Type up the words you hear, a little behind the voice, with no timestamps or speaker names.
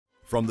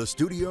From the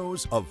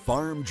studios of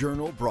Farm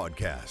Journal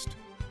Broadcast,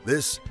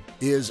 this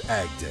is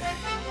AgDay.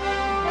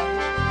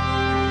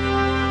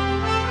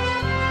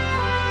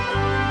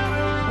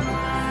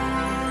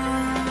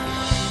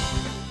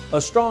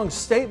 A strong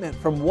statement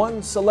from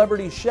one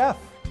celebrity chef.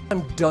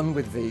 I'm done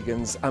with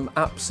vegans. I'm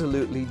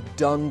absolutely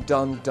done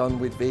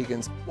with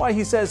vegans. Why,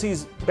 he says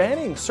he's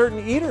banning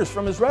certain eaters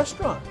from his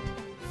restaurant.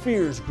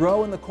 Fears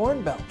grow in the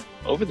Corn Belt.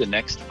 Over the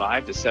next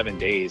 5 to 7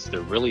 days,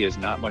 there really is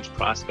not much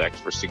prospect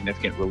for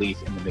significant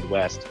relief in the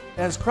Midwest.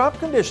 As crop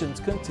conditions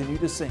continue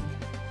to sink.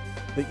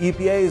 The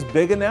EPA's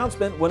big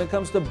announcement when it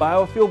comes to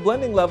biofuel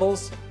blending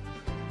levels.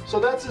 So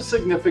that's a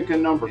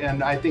significant number,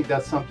 and I think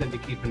that's something to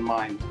keep in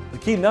mind. The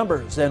key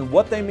numbers and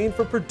what they mean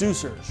for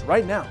producers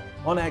right now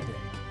on AgDay.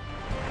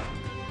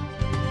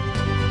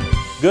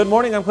 Good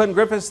morning, I'm Clinton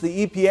Griffiths.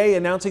 The EPA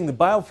announcing the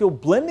biofuel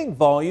blending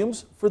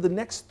volumes for the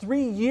next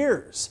 3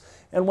 years.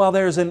 And while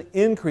there's an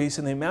increase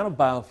in the amount of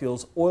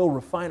biofuels oil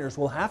refiners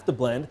will have to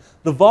blend,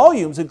 the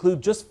volumes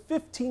include just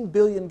 15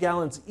 billion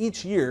gallons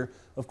each year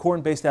of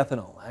corn-based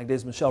ethanol.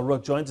 AgDay's Michelle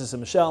Rook joins us. And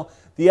Michelle,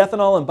 the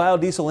ethanol and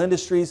biodiesel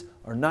industries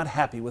are not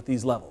happy with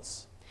these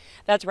levels.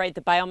 That's right. The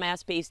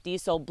biomass-based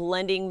diesel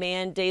blending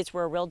mandates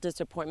were a real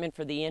disappointment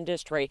for the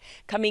industry,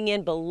 coming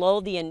in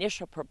below the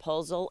initial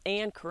proposal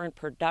and current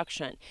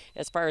production.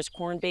 As far as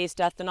corn-based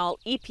ethanol,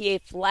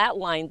 EPA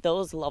flatlined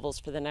those levels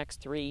for the next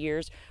 3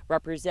 years,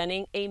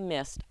 representing a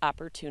missed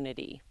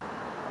opportunity.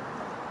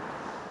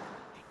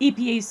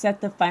 EPA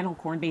set the final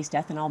corn-based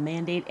ethanol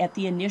mandate at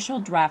the initial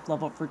draft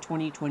level for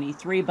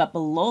 2023, but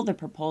below the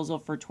proposal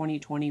for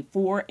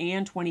 2024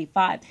 and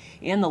 25,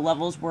 and the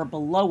levels were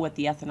below what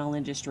the ethanol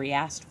industry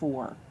asked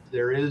for.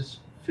 There is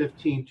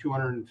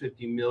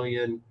 $250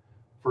 million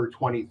for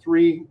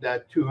 23.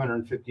 That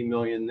 $250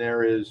 million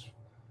there is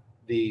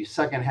the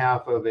second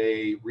half of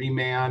a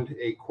remand,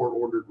 a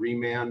court-ordered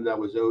remand that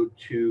was owed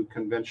to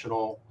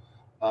conventional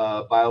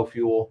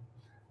biofuel.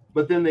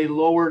 But then they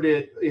lowered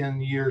it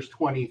in years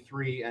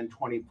 23 and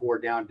 24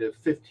 down to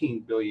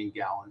 15 billion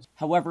gallons.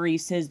 However, he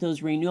says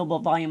those renewable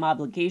volume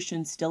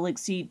obligations still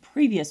exceed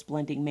previous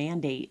blending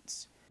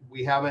mandates.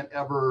 We haven't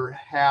ever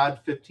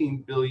had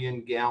 15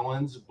 billion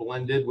gallons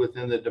blended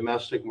within the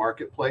domestic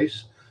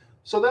marketplace.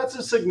 So that's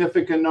a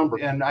significant number,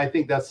 and I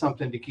think that's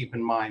something to keep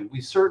in mind.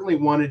 We certainly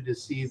wanted to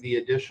see the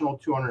additional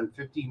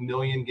 250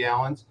 million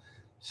gallons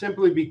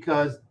simply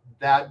because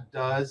that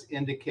does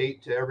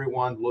indicate to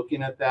everyone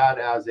looking at that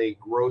as a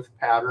growth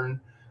pattern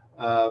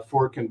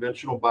for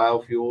conventional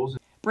biofuels.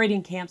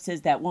 Braden Camp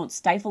says that won't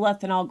stifle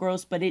ethanol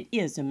growth, but it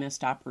is a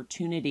missed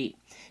opportunity.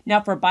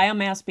 Now, for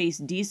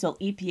biomass-based diesel,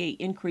 EPA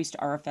increased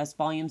RFS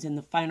volumes in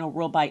the final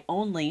rule by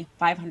only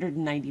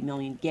 590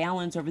 million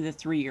gallons over the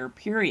 3-year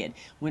period,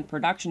 when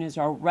production is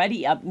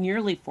already up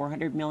nearly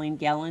 400 million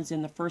gallons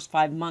in the first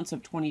 5 months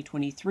of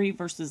 2023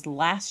 versus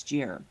last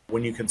year.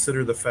 When you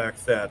consider the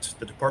fact that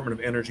the Department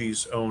of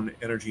Energy's own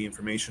Energy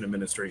Information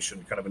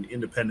Administration, kind of an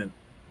independent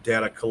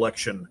data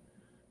collection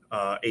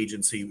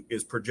agency,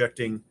 is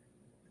projecting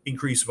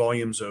increased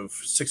volumes of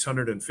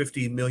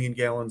 650 million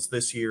gallons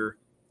this year,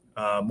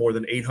 more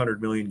than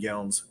 800 million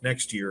gallons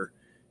next year.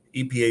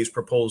 EPA's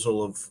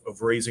proposal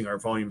of raising our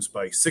volumes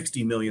by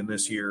 60 million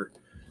this year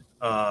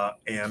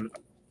and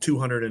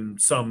 200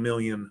 and some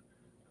million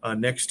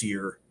next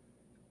year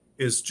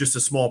is just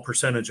a small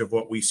percentage of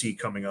what we see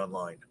coming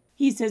online.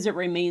 He says it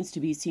remains to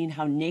be seen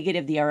how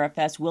negative the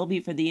RFS will be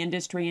for the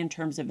industry in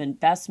terms of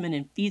investment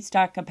in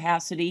feedstock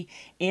capacity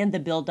and the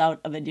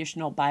build-out of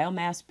additional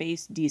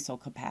biomass-based diesel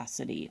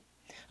capacity.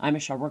 I'm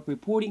Michelle Rook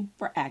reporting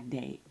for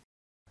AgDay.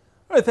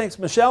 All right, thanks,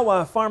 Michelle.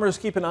 While farmers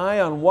keep an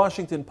eye on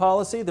Washington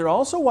policy, they're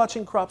also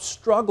watching crops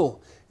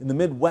struggle in the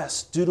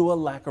Midwest due to a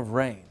lack of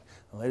rain.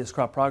 The latest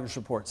crop progress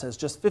report says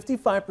just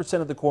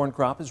 55% of the corn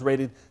crop is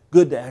rated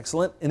good to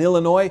excellent. In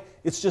Illinois,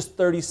 it's just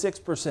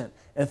 36%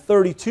 and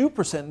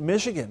 32% in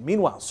Michigan.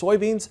 Meanwhile,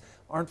 soybeans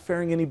aren't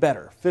faring any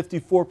better.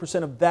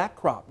 54% of that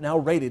crop now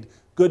rated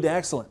good to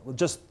excellent, with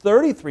just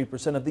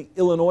 33% of the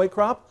Illinois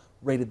crop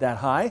rated that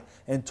high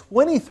and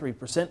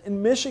 23% in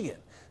Michigan.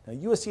 Now,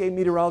 USDA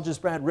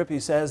meteorologist Brad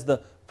Rippey says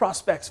the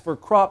prospects for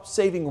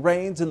crop-saving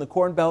rains in the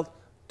Corn Belt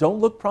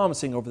don't look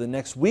promising over the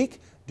next week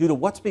due to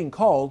what's being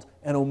called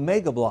an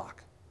omega block.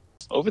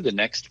 Over the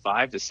next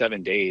 5 to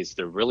 7 days,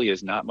 there really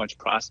is not much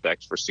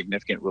prospect for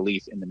significant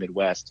relief in the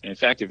Midwest. And in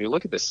fact, if you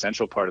look at the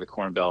central part of the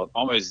Corn Belt,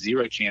 almost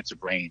zero chance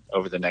of rain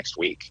over the next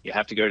week. You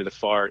have to go to the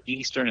far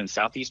eastern and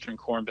southeastern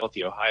Corn Belt,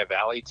 the Ohio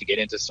Valley, to get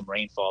into some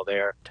rainfall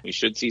there. We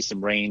should see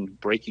some rain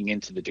breaking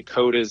into the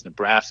Dakotas,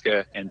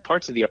 Nebraska, and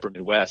parts of the upper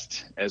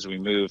Midwest as we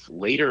move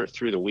later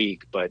through the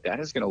week. But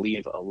that is going to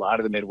leave a lot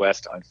of the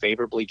Midwest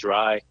unfavorably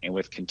dry and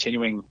with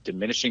continuing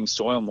diminishing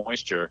soil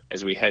moisture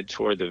as we head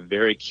toward the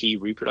very key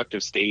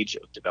reproductive stage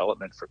of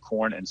development for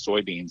corn and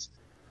soybeans.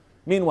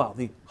 Meanwhile,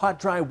 the hot,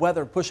 dry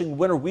weather pushing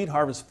winter wheat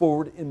harvest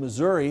forward in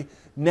Missouri.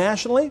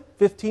 Nationally,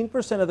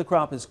 15% of the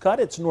crop is cut.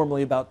 It's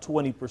normally about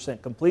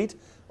 20% complete.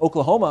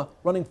 Oklahoma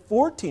running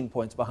 14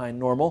 points behind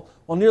normal,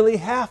 while nearly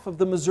half of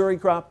the Missouri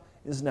crop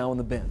is now in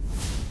the bin.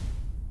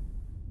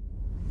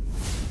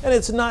 And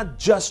it's not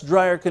just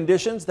drier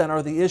conditions that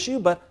are the issue,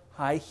 but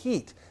high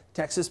heat.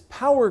 Texas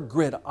power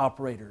grid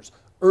operators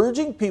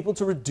urging people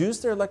to reduce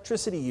their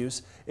electricity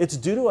use. It's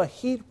due to a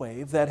heat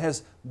wave that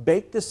has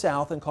baked the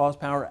South and caused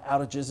power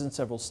outages in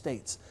several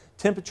states.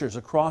 Temperatures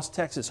across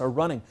Texas are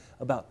running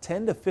about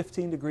 10 to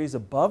 15 degrees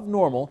above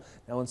normal.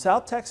 Now in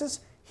South Texas,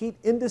 heat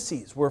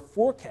indices were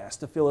forecast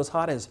to feel as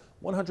hot as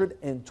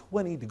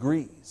 120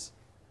 degrees.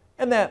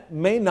 And that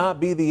may not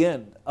be the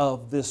end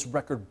of this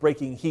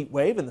record-breaking heat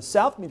wave. In the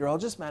South,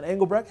 meteorologist Matt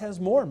Engelbrecht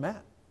has more.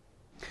 Matt.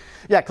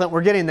 Yeah, Clint,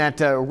 we're getting that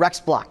Rex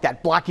block,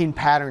 that blocking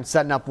pattern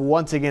setting up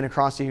once again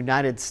across the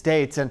United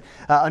States. And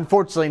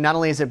unfortunately, not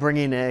only is it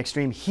bringing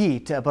extreme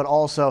heat, but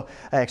also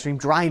extreme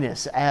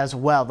dryness as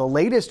well. The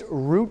latest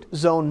root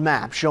zone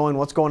map showing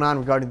what's going on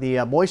regarding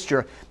the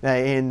moisture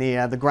in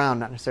the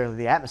ground, not necessarily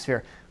the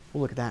atmosphere.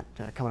 We'll look at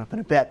that coming up in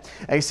a bit.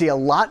 You see a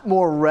lot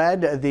more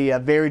red, the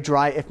very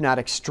dry, if not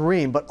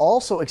extreme, but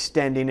also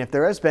extending. If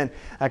there has been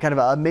kind of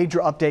a major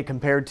update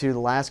compared to the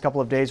last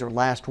couple of days or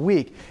last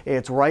week,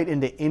 it's right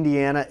into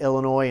Indiana,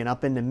 Illinois, and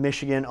up into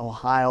Michigan,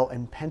 Ohio,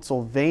 and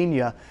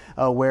Pennsylvania,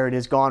 where it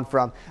has gone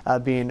from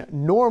being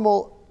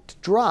normal to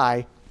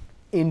dry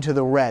into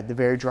the red, the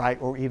very dry,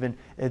 or even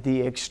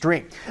the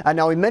extreme.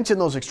 Now, we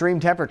mentioned those extreme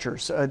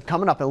temperatures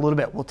coming up in a little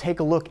bit. We'll take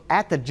a look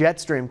at the jet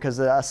stream because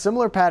a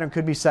similar pattern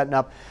could be setting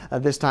up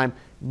this time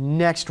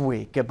next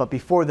week. But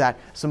before that,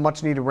 some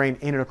much needed rain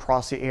in and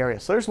across the area.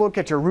 So there's a look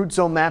at your root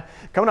zone map.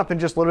 Coming up in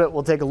just a little bit,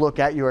 we'll take a look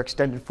at your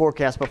extended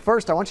forecast. But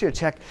first, I want you to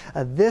check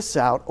this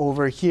out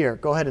over here.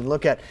 Go ahead and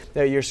look at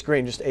your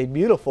screen. Just a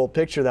beautiful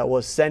picture that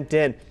was sent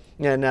in.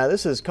 And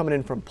this is coming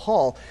in from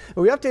Paul.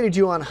 We updated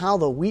you on how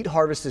the wheat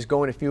harvest is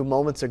going a few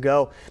moments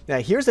ago. Now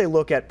here's a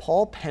look at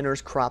Paul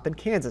Penner's crop in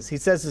Kansas. He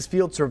says his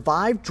field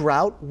survived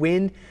drought,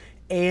 wind,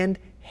 and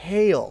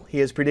hail. He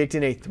is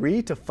predicting a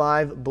 3 to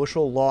 5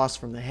 bushel loss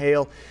from the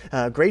hail.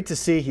 Great to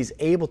see he's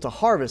able to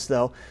harvest,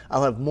 though.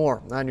 I'll have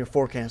more on your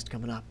forecast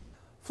coming up.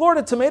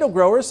 Florida tomato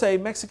growers say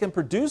Mexican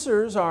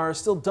producers are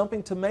still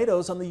dumping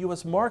tomatoes on the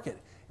U.S. market.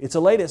 It's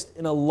the latest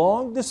in a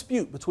long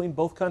dispute between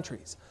both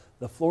countries.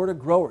 The Florida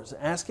growers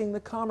asking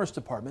the Commerce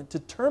Department to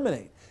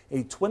terminate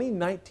a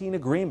 2019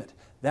 agreement.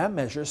 That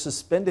measure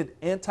suspended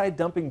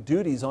anti-dumping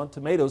duties on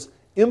tomatoes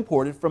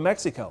imported from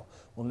Mexico.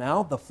 Well,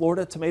 now the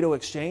Florida Tomato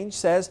Exchange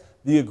says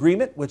the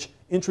agreement, which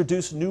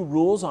introduced new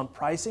rules on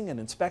pricing and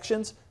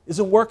inspections,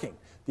 isn't working.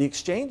 The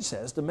exchange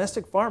says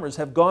domestic farmers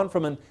have gone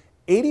from an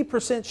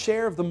 80%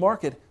 share of the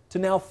market to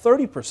now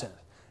 30%.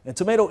 And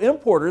tomato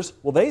importers,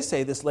 well, they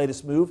say this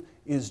latest move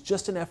is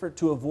just an effort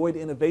to avoid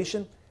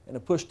innovation and a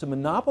push to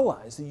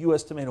monopolize the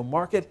U.S. tomato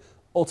market,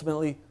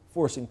 ultimately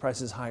forcing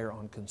prices higher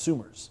on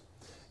consumers.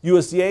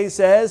 USDA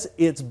says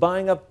it's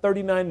buying up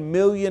 $39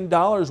 million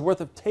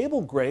worth of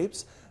table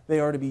grapes. They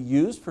are to be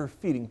used for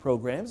feeding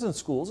programs in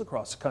schools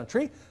across the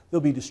country.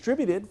 They'll be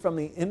distributed from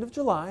the end of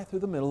July through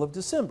the middle of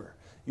December.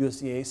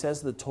 USDA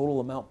says the total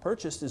amount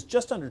purchased is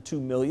just under 2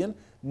 million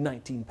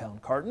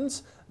 19-pound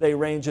cartons. They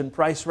range in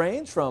price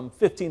range from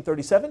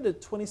 $15.37 to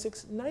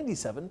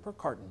 $26.97 per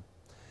carton.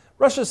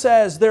 Russia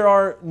says there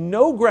are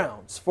no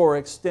grounds for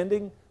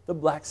extending the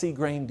Black Sea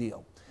grain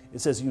deal. It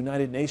says the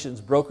United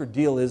Nations brokered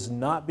deal is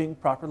not being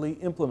properly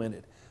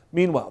implemented.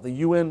 Meanwhile, the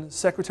UN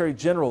Secretary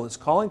General is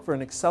calling for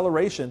an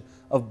acceleration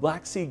of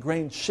Black Sea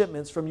grain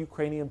shipments from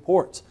Ukrainian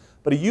ports.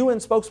 But a UN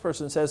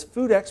spokesperson says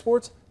food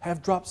exports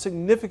have dropped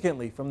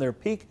significantly from their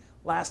peak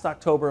last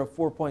October of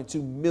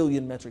 4.2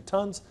 million metric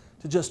tons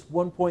to just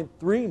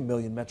 1.3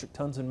 million metric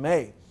tons in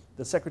May.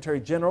 The Secretary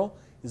General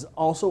is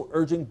also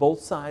urging both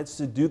sides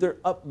to do their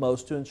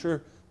utmost to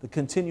ensure the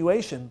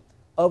continuation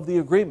of the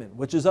agreement,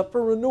 which is up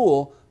for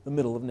renewal the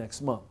middle of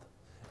next month.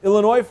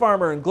 Illinois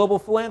farmer and global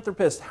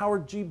philanthropist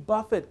Howard G.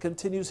 Buffett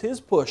continues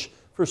his push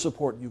for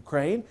support in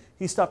Ukraine.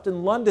 He stopped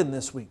in London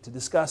this week to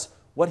discuss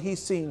what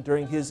he's seen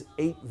during his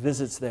 8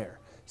 visits there.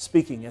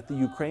 Speaking at the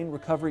Ukraine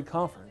Recovery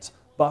Conference,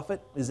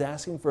 Buffett is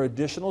asking for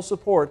additional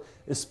support,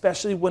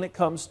 especially when it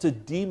comes to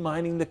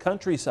demining the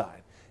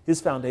countryside. His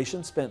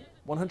foundation spent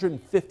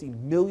 $150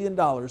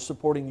 million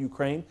supporting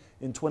Ukraine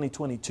in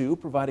 2022,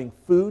 providing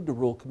food to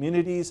rural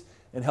communities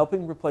and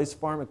helping replace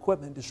farm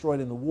equipment destroyed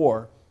in the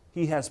war.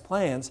 He has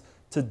plans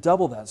to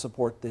double that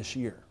support this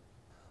year.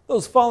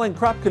 Those falling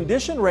crop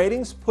condition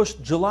ratings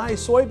pushed July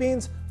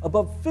soybeans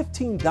above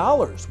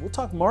 $15. We'll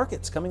talk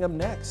markets coming up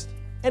next.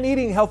 And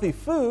eating healthy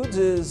foods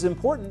is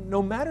important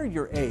no matter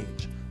your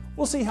age.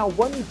 We'll see how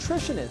one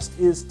nutritionist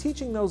is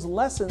teaching those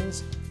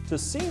lessons to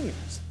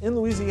seniors in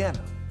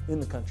Louisiana, in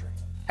the country.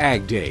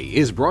 AgDay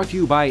is brought to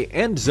you by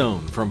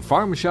EndZone from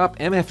Farm Shop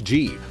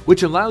MFG,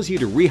 which allows you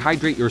to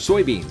rehydrate your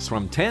soybeans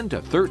from 10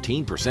 to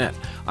 13%.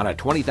 On a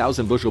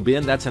 20,000 bushel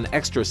bin, that's an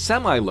extra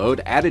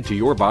semi-load added to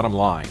your bottom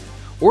line.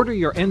 Order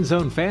your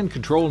EndZone fan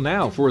control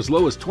now for as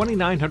low as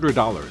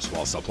 $2,900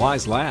 while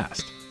supplies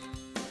last.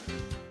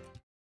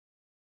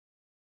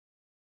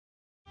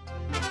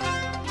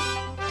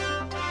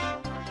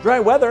 Dry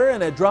weather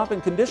and a drop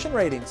in condition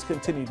ratings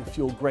continue to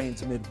fuel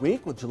grains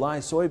midweek, with July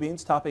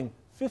soybeans topping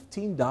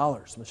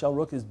 $15. Michelle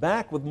Rook is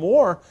back with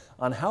more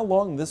on how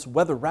long this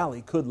weather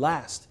rally could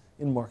last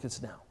in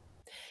markets now.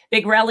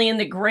 Big rally in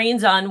the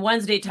grains on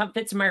Wednesday. Tom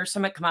Fitzmeyer,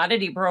 Summit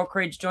Commodity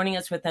Brokerage, joining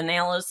us with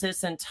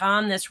analysis. And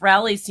Tom, this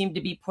rally seemed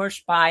to be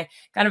pushed by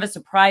kind of a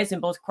surprise in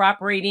both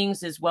crop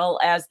ratings as well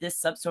as this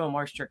subsoil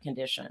moisture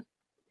condition.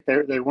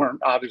 They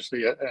weren't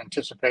obviously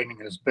anticipating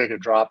as big a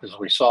drop as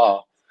we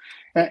saw.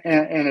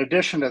 In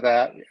addition to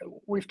that,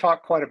 we've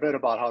talked quite a bit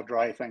about how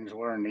dry things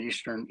were in the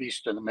east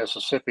of the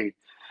Mississippi.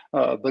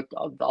 But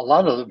a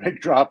lot of the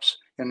big drops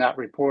in that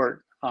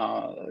report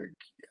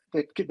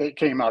that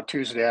came out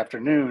Tuesday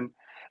afternoon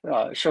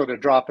showed a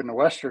drop in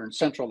the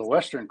central to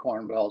western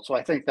Corn Belt. So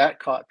I think that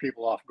caught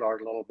people off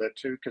guard a little bit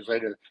too, because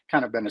they'd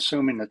kind of been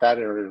assuming that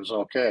area was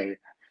okay.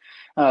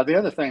 The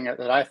other thing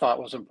that I thought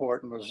was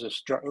important was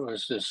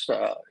this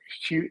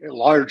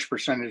large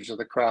percentage of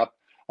the crop,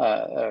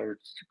 or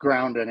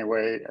ground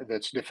anyway,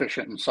 that's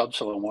deficient in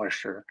subsoil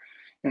moisture.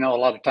 A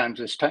lot of times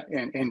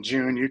in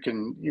June,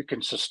 you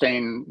can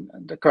sustain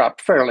the crop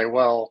fairly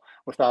well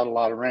without a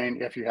lot of rain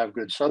if you have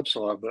good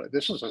subsoil. But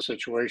this is a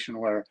situation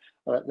where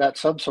that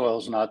subsoil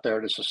is not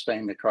there to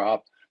sustain the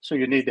crop. So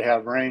you need to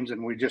have rains,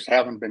 and we just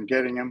haven't been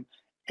getting them,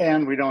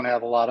 and we don't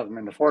have a lot of them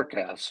in the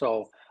forecast.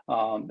 So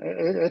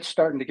it's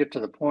starting to get to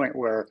the point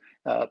where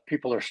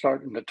people are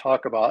starting to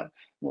talk about,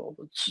 well,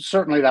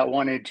 certainly that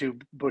 182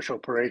 bushel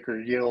per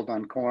acre yield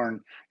on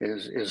corn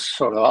is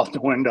sort of out the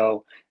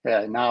window.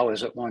 Now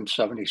is it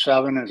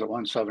 177? Is it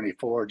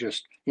 174?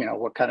 Just,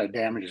 what kind of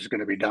damage is going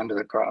to be done to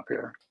the crop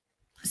here?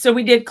 So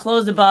we did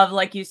close above,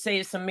 like you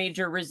say, some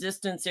major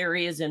resistance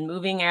areas and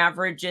moving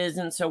averages.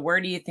 And so where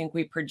do you think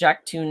we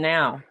project to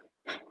now?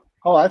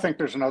 Oh, I think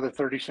there's another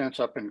 30 cents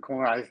up in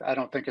corn. I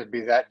don't think it'd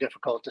be that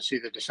difficult to see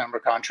the December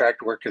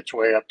contract work its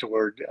way up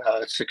toward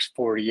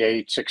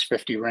 648,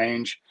 650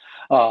 range.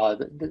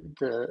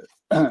 The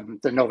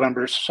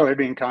November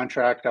soybean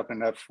contract up in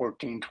that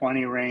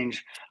 1420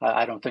 range,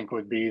 I don't think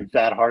would be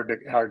that hard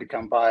to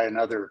come by,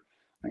 another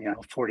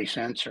 40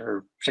 cents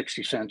or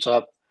 60 cents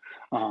up.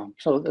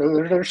 So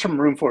there's some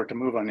room for it to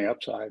move on the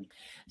upside.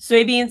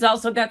 Soybeans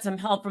also got some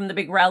help from the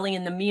big rally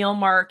in the meal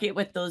market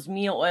with those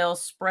meal oil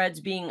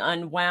spreads being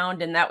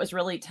unwound. And that was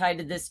really tied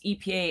to this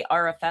EPA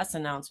RFS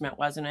announcement,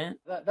 wasn't it?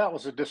 That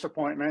was a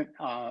disappointment,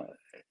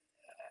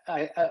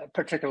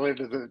 particularly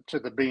to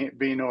the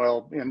bean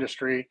oil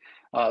industry.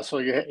 So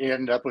you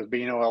end up with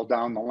bean oil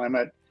down the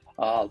limit.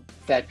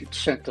 That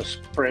sent the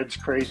spreads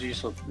crazy,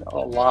 so a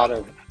lot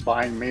of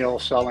buying meal,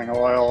 selling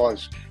oil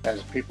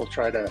as people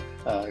try to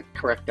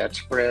correct that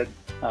spread.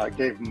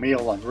 Gave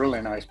meal a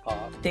really nice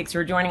pop. Thanks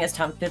for joining us,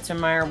 Tom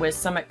Fitzmeyer with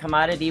Summit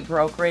Commodity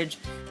Brokerage.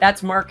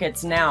 That's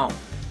Markets Now.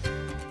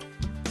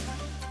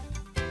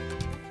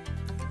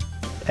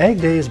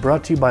 AgDay is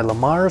brought to you by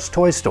Lamar's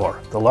Toy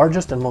Store, the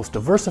largest and most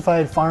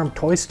diversified farm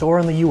toy store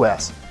in the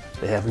U.S.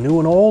 They have new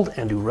and old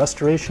and do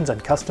restorations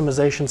and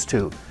customizations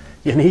too.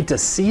 You need to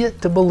see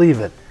it to believe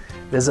it.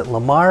 Visit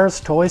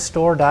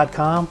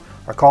lamarstoystore.com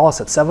or call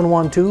us at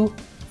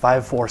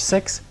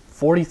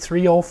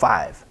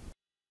 712-546-4305.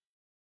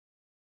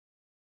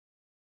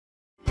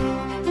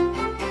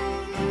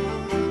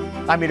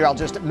 I'm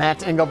meteorologist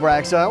Matt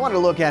Engelbrecht. So I want to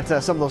look at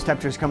some of those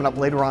temperatures coming up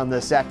later on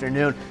this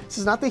afternoon. This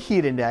is not the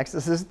heat index.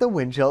 This is the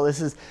wind chill. This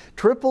is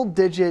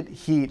triple-digit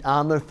heat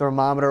on the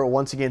thermometer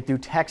once again through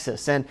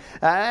Texas. And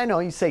I know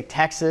you say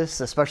Texas,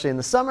 especially in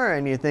the summer,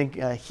 and you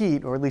think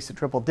heat, or at least the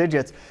triple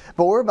digits.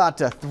 But we're about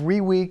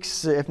 3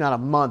 weeks, if not a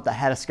month,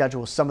 ahead of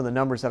schedule with some of the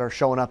numbers that are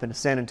showing up into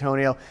San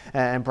Antonio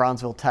and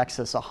Brownsville,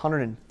 Texas.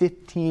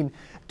 115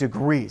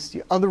 degrees.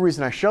 The other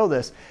reason I show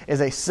this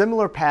is a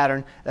similar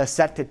pattern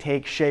set to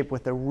take shape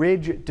with the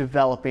ridge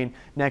developing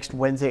next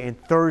Wednesday and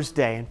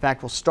Thursday. In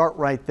fact, we'll start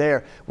right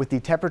there with the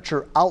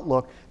temperature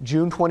outlook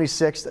June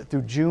 26th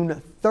through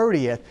June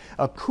 30th,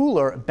 a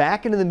cooler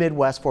back into the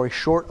Midwest for a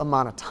short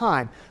amount of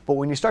time. But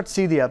when you start to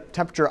see the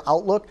temperature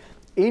outlook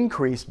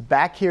increase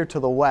back here to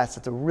the west,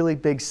 it's a really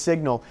big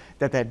signal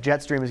that that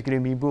jet stream is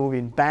going to be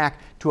moving back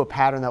to a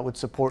pattern that would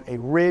support a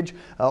ridge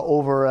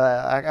over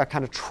a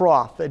kind of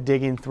trough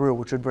digging through,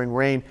 which would bring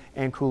rain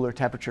and cooler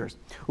temperatures.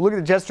 We'll look at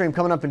the jet stream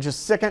coming up in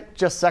just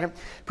a second.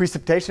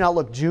 Precipitation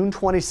outlook June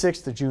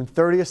 26th to June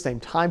 30th,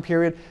 same time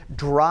period.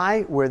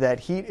 Dry where that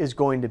heat is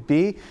going to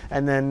be,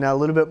 and then a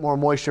little bit more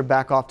moisture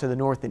back off to the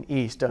north and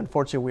east.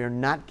 Unfortunately, we are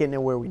not getting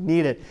it where we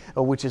need it,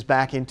 which is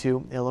back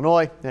into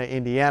Illinois,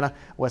 Indiana,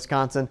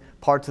 Wisconsin,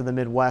 parts of the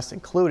Midwest,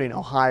 including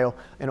Ohio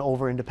and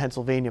over into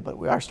Pennsylvania. But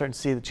we are starting to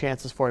see the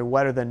chances for a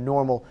wetter than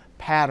normal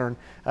pattern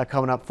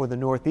coming up for the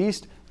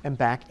Northeast and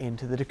back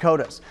into the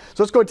Dakotas.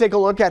 So let's go take a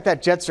look at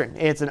that jet stream.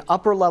 It's an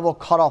upper level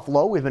cutoff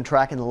low we've been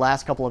tracking the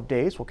last couple of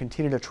days. We'll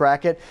continue to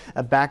track it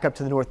back up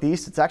to the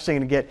Northeast. It's actually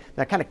going to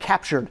get kind of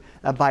captured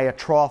by a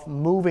trough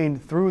moving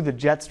through the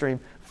jet stream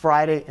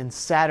Friday and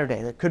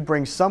Saturday. That could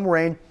bring some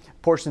rain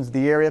portions of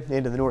the area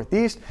into the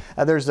Northeast.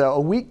 There's a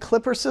weak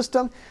clipper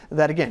system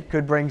that again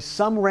could bring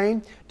some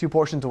rain to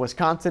portions of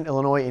Wisconsin,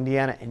 Illinois,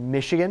 Indiana, and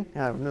Michigan.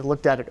 I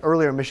looked at it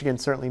earlier. Michigan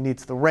certainly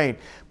needs the rain.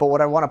 But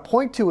what I want to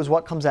point to is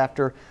what comes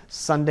after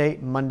Sunday,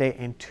 Monday,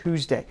 and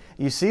Tuesday.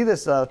 You see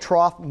this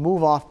trough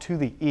move off to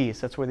the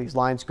east. That's where these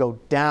lines go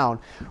down.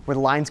 Where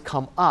the lines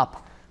come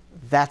up,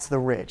 That's the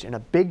ridge. And a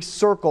big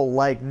circle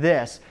like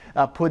this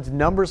puts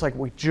numbers like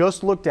we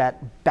just looked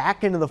at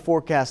back into the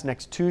forecast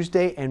next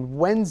Tuesday and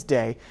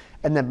Wednesday.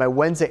 And then by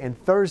Wednesday and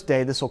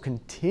Thursday, this will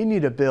continue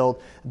to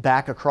build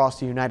back across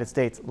the United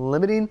States,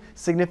 limiting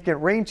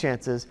significant rain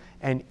chances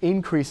and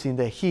increasing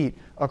the heat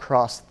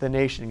across the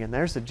nation. Again,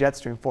 there's the jet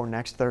stream for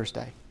next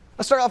Thursday.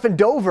 Let's start off in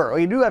Dover.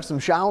 We do have some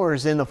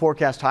showers in the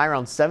forecast, high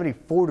around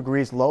 74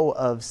 degrees, low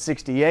of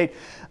 68.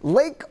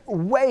 Lake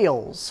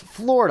Wales,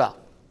 Florida.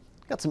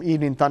 Got some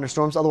evening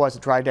thunderstorms, otherwise a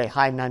dry day,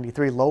 high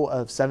 93, low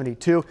of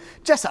 72.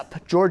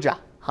 Jessup, Georgia,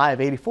 high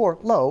of 84,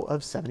 low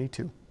of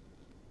 72.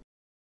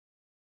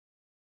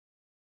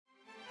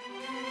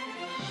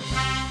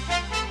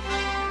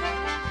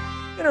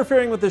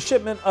 Interfering with the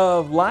shipment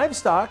of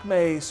livestock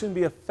may soon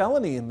be a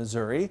felony in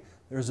Missouri.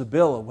 There's a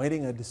bill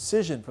awaiting a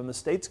decision from the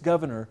state's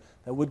governor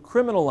that would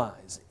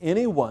criminalize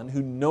anyone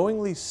who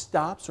knowingly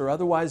stops or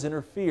otherwise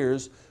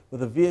interferes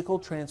with a vehicle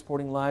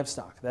transporting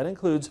livestock. That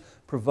includes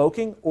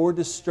provoking or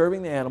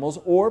disturbing the animals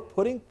or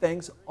putting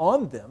things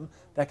on them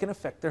that can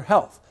affect their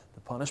health.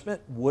 The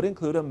punishment would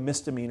include a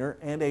misdemeanor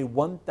and a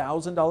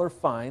 $1,000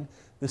 fine.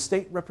 The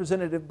state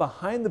representative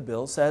behind the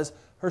bill says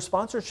her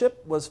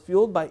sponsorship was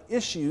fueled by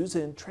issues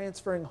in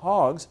transferring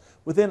hogs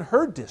within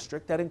her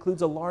district that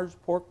includes a large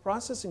pork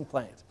processing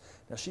plant.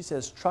 Now, she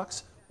says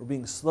trucks were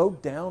being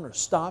slowed down or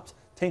stopped,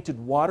 tainted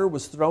water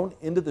was thrown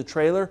into the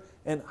trailer,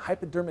 and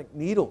hypodermic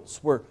needles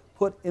were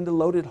put into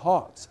loaded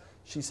hogs.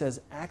 She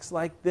says acts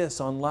like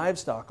this on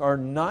livestock are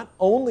not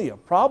only a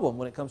problem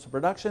when it comes to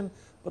production,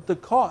 but the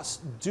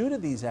costs due to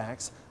these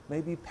acts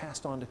may be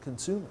passed on to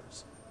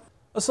consumers.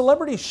 A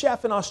celebrity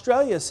chef in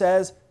Australia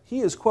says he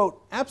is,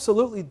 quote,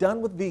 absolutely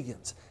done with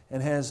vegans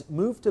and has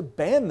moved to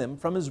ban them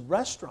from his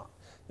restaurant.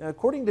 Now,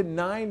 according to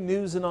 9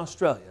 News in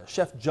Australia,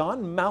 Chef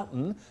John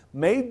Mountain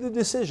made the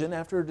decision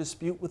after a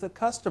dispute with a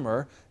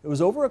customer. It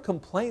was over a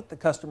complaint the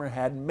customer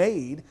had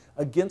made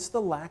against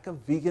the lack of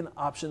vegan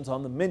options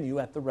on the menu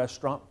at the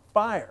restaurant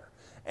Fire.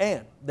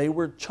 And they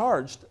were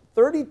charged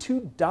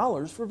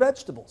 $32 for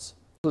vegetables.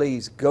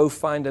 Please go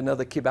find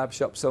another kebab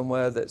shop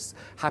somewhere that's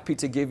happy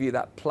to give you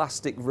that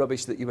plastic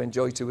rubbish that you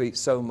enjoy to eat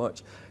so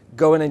much.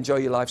 Go and enjoy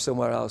your life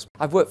somewhere else.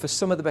 I've worked for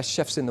some of the best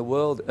chefs in the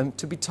world, and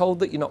to be told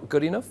that you're not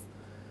good enough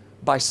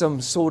by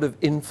some sort of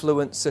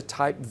influencer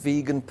type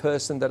vegan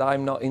person that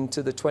I'm not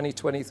into the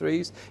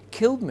 2023s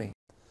killed me.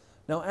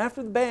 Now,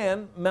 after the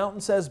ban,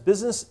 Mountain says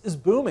business is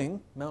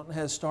booming. Mountain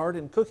has starred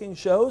in cooking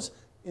shows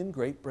in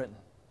Great Britain.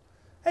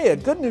 Hey, a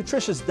good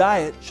nutritious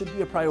diet should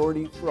be a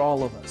priority for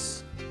all of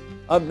us.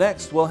 Up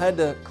next, we'll head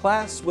to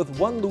class with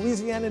one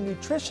Louisiana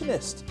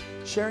nutritionist,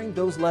 sharing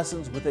those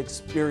lessons with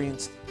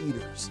experienced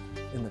eaters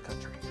in the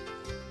country.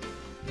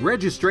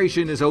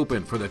 Registration is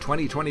open for the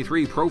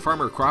 2023 Pro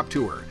Farmer Crop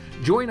Tour.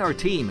 Join our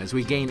team as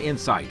we gain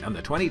insight on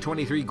the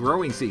 2023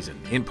 growing season,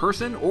 in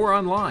person or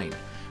online.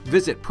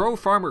 Visit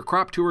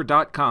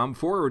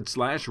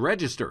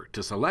profarmercroptour.com/register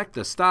to select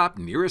the stop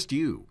nearest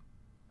you.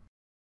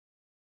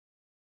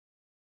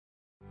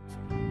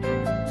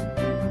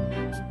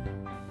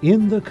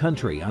 In the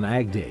Country on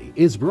Ag Day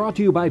is brought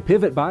to you by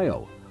Pivot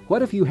Bio.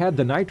 What if you had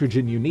the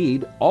nitrogen you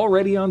need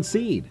already on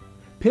seed?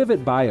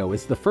 Pivot Bio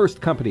is the first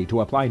company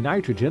to apply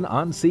nitrogen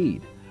on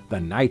seed.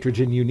 The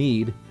nitrogen you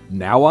need,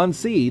 now on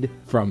seed,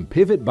 from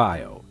Pivot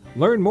Bio.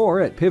 Learn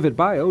more at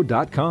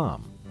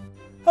pivotbio.com.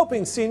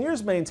 Helping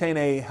seniors maintain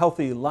a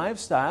healthy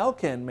lifestyle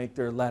can make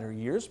their latter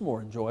years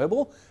more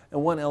enjoyable.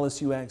 And one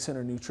LSU Ag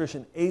Center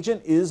nutrition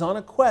agent is on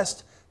a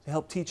quest to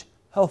help teach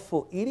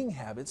healthful eating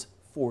habits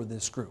for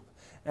this group.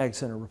 Ag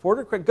Center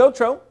reporter Craig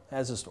Gautreaux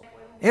has a story.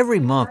 Every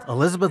month,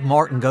 Elizabeth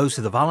Martin goes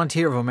to the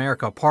Volunteer of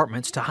America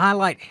apartments to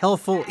highlight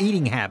healthful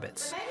eating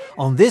habits.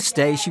 On this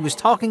day, she was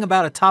talking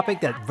about a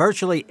topic that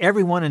virtually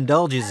everyone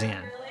indulges in,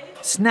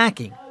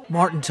 snacking.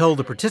 Martin told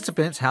the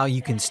participants how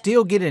you can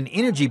still get an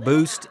energy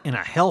boost in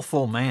a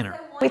healthful manner.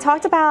 We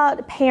talked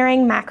about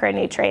pairing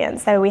macronutrients.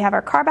 So we have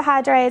our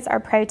carbohydrates, our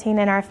protein,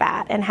 and our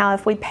fat, and how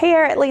if we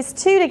pair at least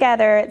 2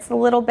 together, it's a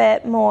little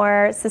bit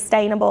more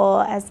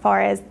sustainable as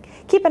far as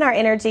keeping our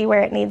energy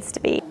where it needs to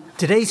be.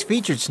 Today's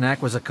featured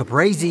snack was a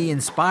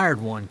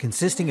caprese-inspired one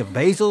consisting of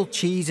basil,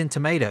 cheese, and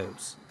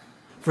tomatoes.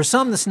 For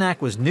some, the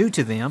snack was new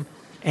to them,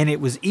 and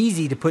it was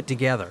easy to put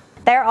together.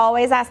 They're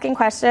always asking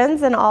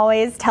questions and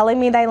always telling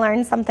me they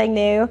learned something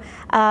new.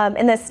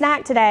 And the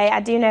snack today,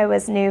 I do know,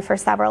 was new for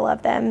several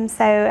of them.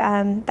 So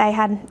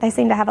they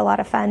seemed to have a lot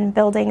of fun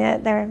building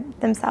it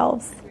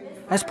themselves.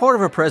 As part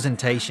of her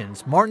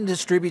presentations, Martin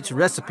distributes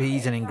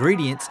recipes and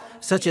ingredients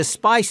such as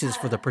spices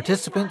for the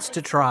participants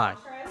to try.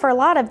 For a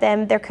lot of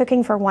them, they're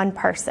cooking for one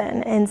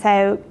person, and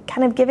so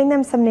kind of giving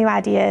them some new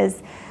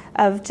ideas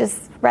of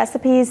just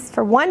recipes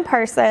for one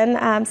person,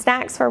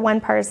 snacks for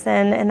one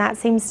person, and that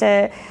seems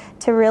to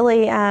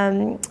really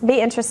be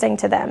interesting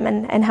to them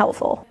and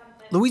helpful.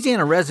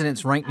 Louisiana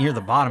residents rank near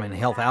the bottom in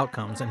health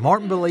outcomes, and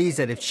Martin believes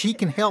that if she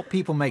can help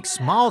people make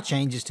small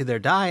changes to their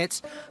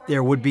diets,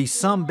 there would be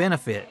some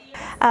benefit.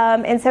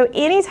 And so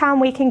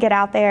anytime we can get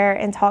out there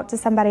and talk to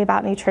somebody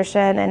about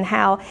nutrition and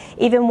how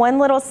even one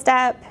little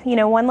step,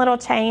 one little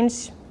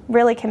change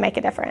really can make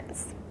a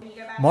difference.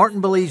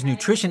 Martin believes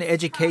nutrition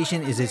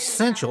education is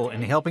essential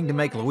in helping to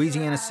make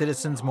Louisiana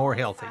citizens more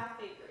healthy.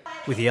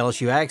 With the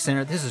LSU Ag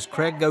Center, this is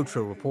Craig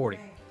Gautreaux reporting.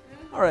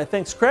 All right,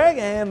 thanks, Craig,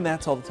 and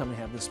that's all the time we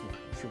have this morning.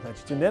 We're glad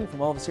you tuned in.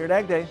 From all of us here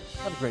at AgDay,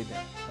 have a great day.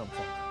 Have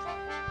fun.